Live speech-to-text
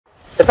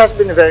has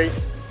been very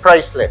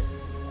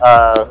priceless.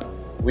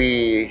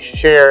 We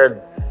shared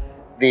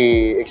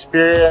the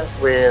experience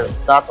with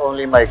not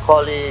only my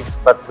colleagues,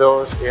 but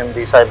those in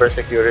the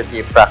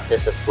cybersecurity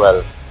practice as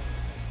well.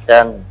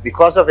 And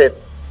because of it,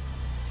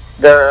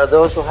 there are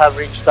those who have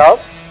reached out,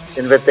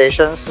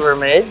 invitations were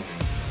made,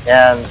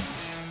 and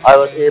I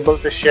was able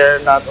to share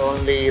not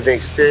only the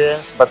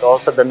experience, but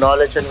also the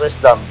knowledge and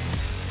wisdom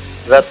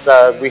that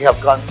we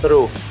have gone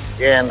through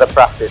in the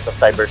practice of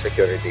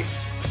cybersecurity.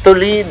 To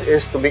lead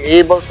is to be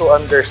able to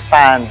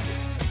understand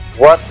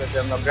what the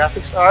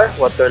demographics are,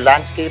 what their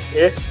landscape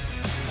is,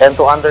 and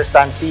to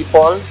understand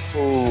people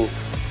who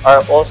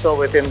are also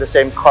within the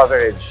same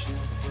coverage.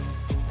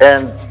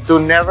 And to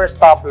never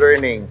stop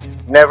learning,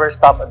 never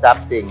stop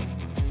adapting,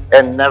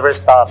 and never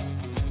stop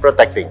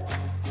protecting.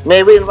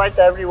 May we invite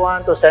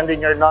everyone to send in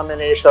your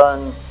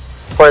nominations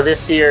for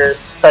this year's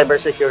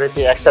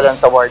Cybersecurity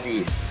Excellence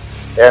Awardees.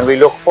 And we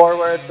look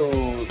forward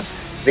to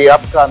the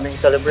upcoming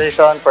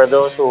celebration for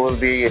those who will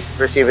be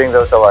receiving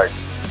those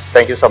awards.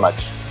 Thank you so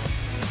much.